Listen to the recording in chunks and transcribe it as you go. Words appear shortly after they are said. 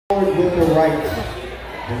forward with the right,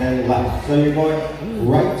 and then left. So you're going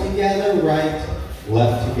right together, right,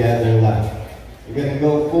 left together, left. You're gonna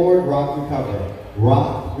go forward, rock, recover.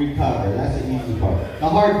 Rock, recover. That's the easy part. The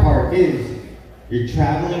hard part is you're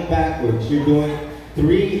traveling backwards. You're doing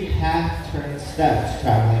 3 half-turn steps,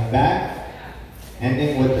 traveling back,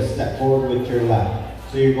 ending with a step forward with your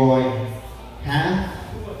left. So you're going half,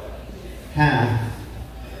 half,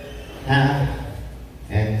 half,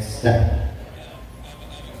 and step.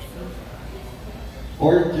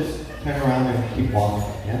 Or just turn around and keep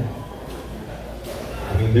walking, yeah?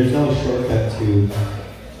 I mean, there's no shortcut to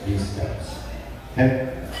these steps.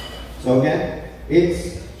 Okay? So again,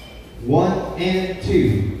 it's 1 and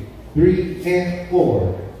 2, 3 and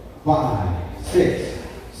 4, 5, 6,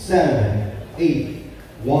 7, 8,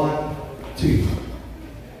 1, 2.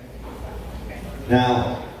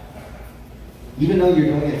 Now, even though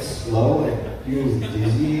you're doing it slow and it feels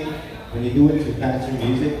dizzy, when you do it to faster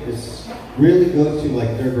music, this really goes to like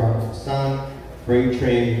Third Rock Sun, Freight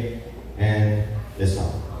Train, and this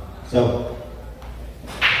song. So,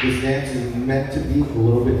 this dance is meant to be a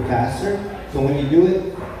little bit faster. So when you do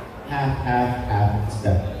it, half, half, half,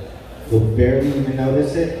 step. You'll barely even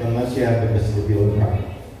notice it unless you have a vestibular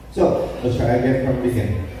problem. So, let's try again from the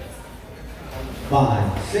beginning.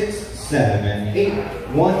 5, 6, 7, 8,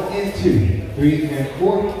 1 and 2, 3 and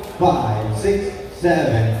 4, 5, 6,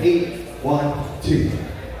 7, 8, 1, 2.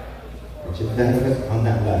 Which is ahead of us on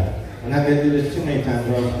that left. I'm not going to do this too many times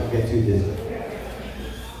or else I'll get too dizzy.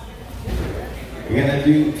 You're going to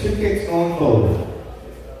do 2 kicks going forward.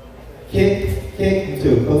 Kick, kick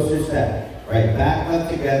into a coaster step. Right, back up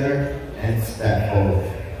together and step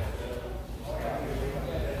forward.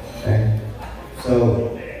 Okay,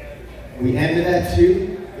 so we ended at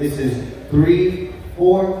 2. This is 3,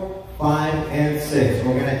 4, 5, and 6.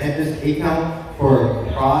 We're going to end this 8 count for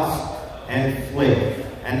cross and flick.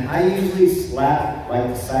 And I usually slap like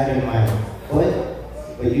the side of my foot,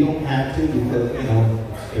 but you don't have to because, you know,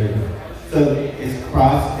 it's dirty. So it's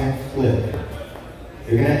cross and flip.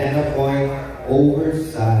 You're going to end up going over,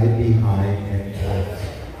 side, behind, and towards.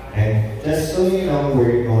 And just so you know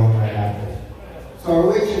where you're going right after. So our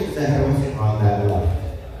weight shift is ahead of us on that left.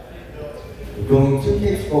 We're going 2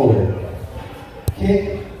 kicks forward.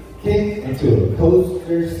 Kick, kick into a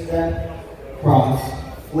coaster step, cross,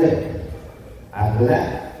 flip. After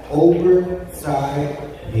that, over, side,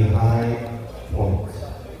 behind, points.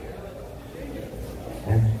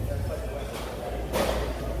 Okay.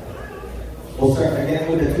 We'll start again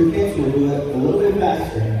with the 2 kicks. We'll do it a little bit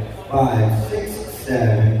faster. 5, 6,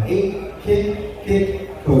 7, 8, kick,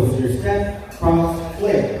 kick, coaster step, cross,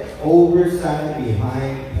 flip, over, side,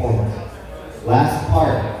 behind, points. Last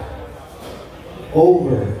part.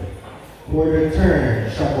 Over, quarter turn,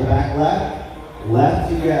 shuffle back left, left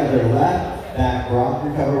together, left, back, rock,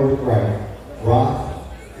 recover with right. Rock,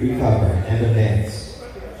 recover, end of dance.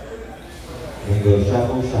 And go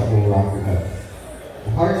shuffle, shuffle, rock, recover.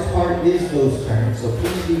 The hardest part is those turns, so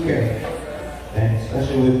please be careful. And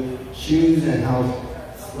especially with shoes and how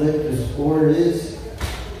slick the sport is.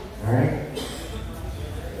 Alright?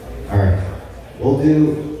 Alright. We'll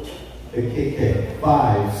do the kick, kick.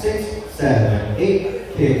 5, 6, 7,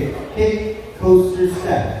 8, kick, kick, coaster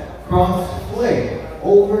step, cross, flick,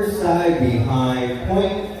 over, side, behind,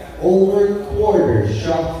 point, over, quarter,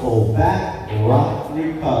 shuffle, back, rock,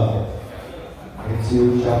 recover.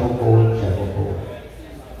 Into shuffle forward,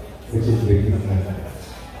 which is big movement.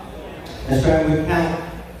 Let's try with count.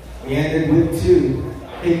 We ended with 2.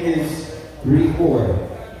 Kick is 3, 4.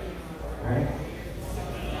 Alright?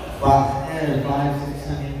 5, 6,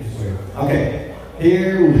 7, 8. Okay.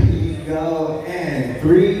 Here we go. And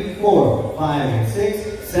 3, 4, 5, and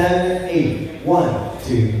 6, 7, 8. 1,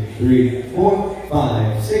 2, 3, 4,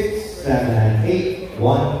 5, 6, 7, and 8.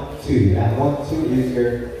 1, 2. That 1, 2 is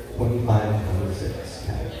your 25, 26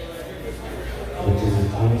 count, which is a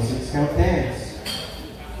 26 count dance.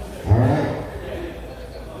 Alright.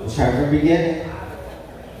 Let's try from the beginning.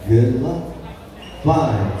 Good luck.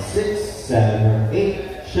 5, 6, 7, 8.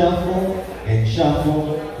 Shuffle and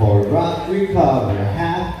shuffle. Forward rock, recover.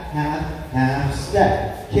 Half, half, half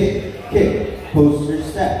step. Kick, kick. Coaster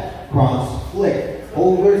step. Cross, flick.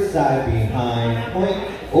 Over, side, behind, point.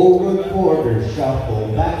 Over, quarter,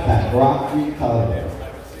 shuffle. Back, back, rock, recover.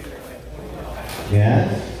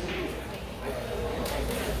 Yes?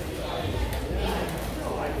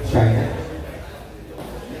 Try that.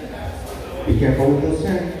 Be careful with those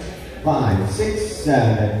turns. 5, 6,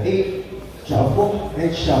 7, 8. Shuffle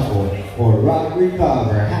and shuffle. Or rock,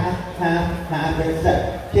 recover. Half, half, half, and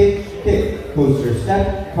step. Kick, kick. Coaster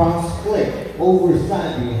step. Cross, flick. Over,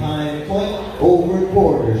 side, behind, point, over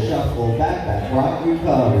quarter, shuffle, back, back, rock,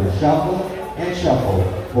 recover, shuffle, and shuffle.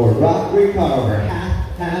 For rock, recover,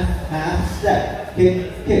 half, half, half step,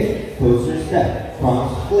 kick, kick, closer step,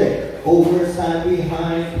 cross, flick, over, side,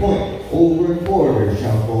 behind, point, over quarter,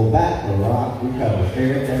 shuffle, back, rock, recover.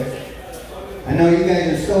 Favorite there? I know you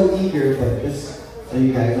guys are so eager, but just so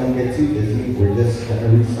you guys don't get too dizzy, we're just going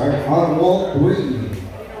to restart on wall 3.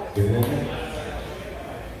 Give it a minute.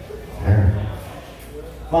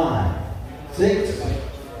 5, 6,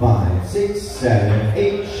 5, 6, 7,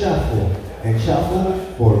 8, shuffle, and shuffle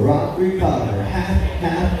for rock, recover, half,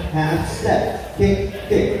 half, half step, kick,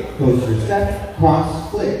 kick, coaster step, cross,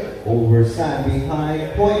 flick, over, side,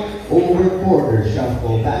 behind, point, over, quarter,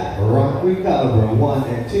 shuffle, back, rock, recover, 1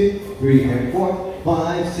 and 2, 3 and 4,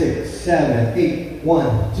 5, 6, 7, 8,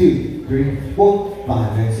 1, 2, 3, 4,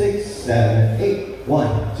 5 and 6, 7, 8,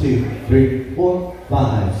 1, 2, 3, 4,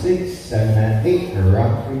 5, 6, 7 and 8,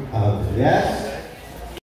 rock, recover, yes?